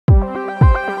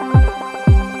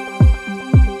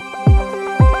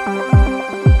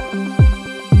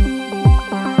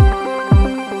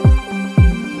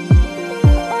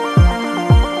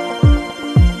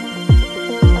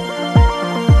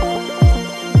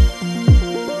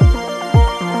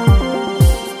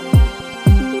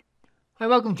Hi,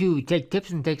 welcome to Tech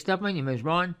Tips and Tech Stuff. My name is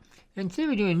Ron, and today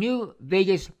we're doing a new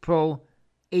Vegas Pro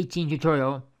 18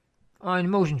 tutorial on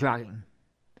motion tracking.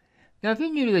 Now, if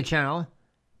you're new to the channel,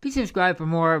 please subscribe for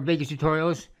more Vegas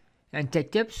tutorials and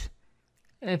tech tips.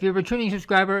 And if you're a returning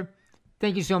subscriber,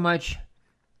 thank you so much.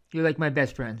 You're like my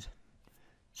best friends.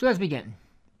 So let's begin.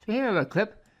 So here I have a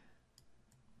clip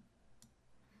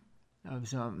of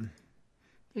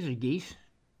these are geese.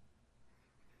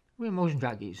 We're going to motion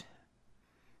track these.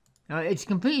 Now, it's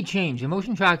completely changed. The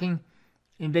motion tracking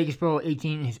in Vegas Pro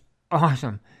 18 is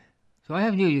awesome. So all I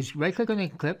have to do is right click on the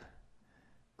clip,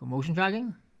 go motion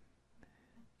tracking.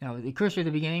 Now, with the cursor at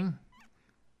the beginning,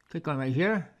 click on right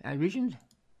here, add regions.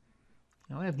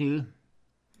 Now, all I have to do,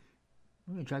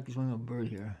 I'm going to track this one little bird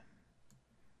here.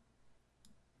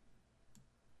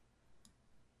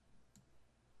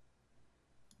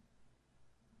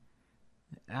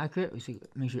 Accurate,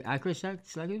 make sure accurate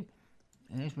selected,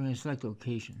 and next we're going to select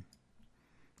location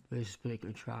for this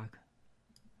particular track.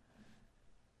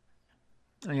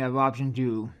 And you have option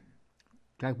to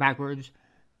track backwards,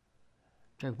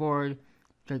 track forward,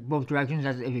 track both directions.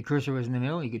 That's if your cursor was in the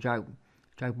middle, you could track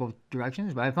both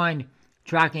directions. But I find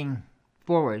tracking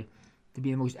forward to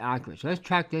be the most accurate. So let's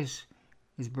track this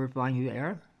bird flying through the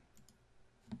air.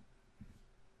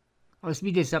 I'll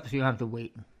speed this up so you don't have to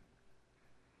wait.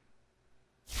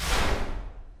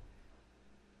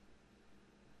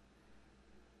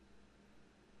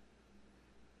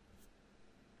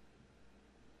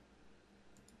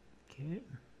 Okay.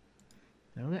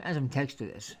 Now we're going to add some text to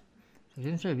this. So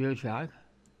inside video track,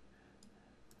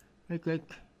 right click,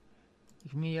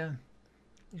 media,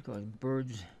 let's go with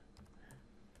birds,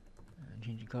 and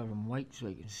change the color from white so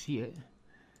I can see it,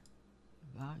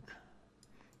 black,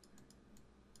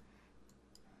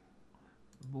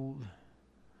 bold, a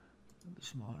little bit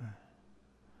smaller.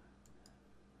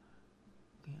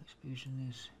 Okay, let's position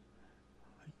this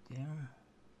right there,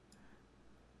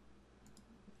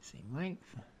 same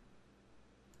length.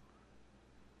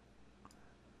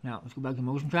 Now, let's go back to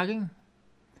motion tracking.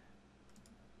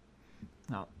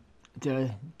 Now,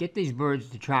 to get these birds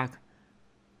to track,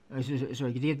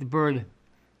 to get the bird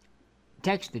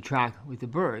text to track with the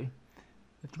bird, you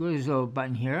have to go to this little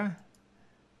button here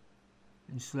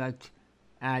and select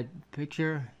Add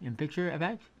Picture in Picture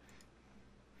Effect.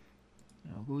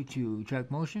 Now, go to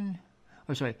Track Motion.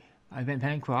 Oh, sorry, Event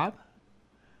Pan Crop.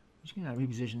 I'm just going to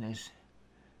reposition this,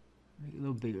 make it a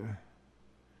little bigger.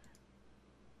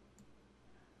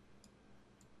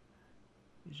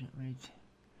 Right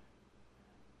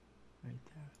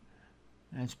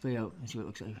there. Let's play out and see what it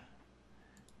looks like.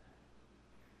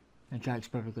 It tracks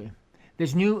perfectly.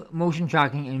 This new motion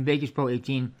tracking in Vegas Pro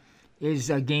 18 is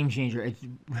a game changer. It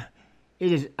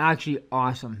is actually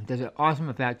awesome. It does an awesome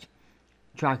effect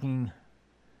tracking,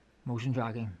 motion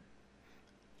tracking.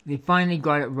 They finally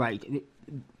got it right.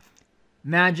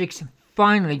 Magix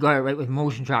finally got it right with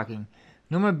motion tracking.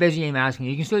 No more Bezier masking.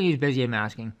 You can still use Bezier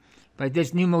masking. But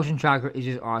this new motion tracker is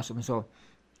just awesome. So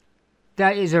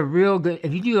that is a real good,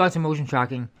 if you do lots of motion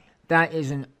tracking, that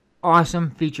is an awesome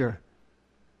feature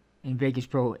in Vegas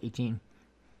Pro 18.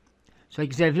 So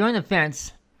like I said, if you're on the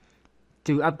fence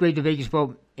to upgrade to Vegas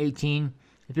Pro 18,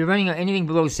 if you're running anything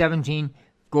below 17,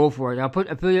 go for it. I'll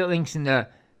put affiliate links in the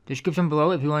description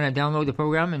below if you want to download the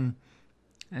program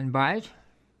and buy it.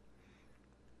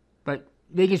 But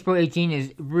Vegas Pro 18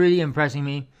 is really impressing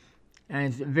me. And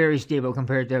it's very stable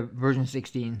compared to version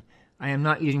 16. I am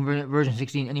not using version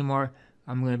 16 anymore.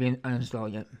 I'm going to be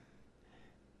uninstalling it.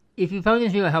 If you found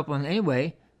this video helpful in any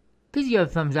way, please give it a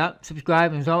thumbs up,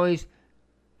 subscribe, and as always,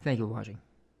 thank you for watching.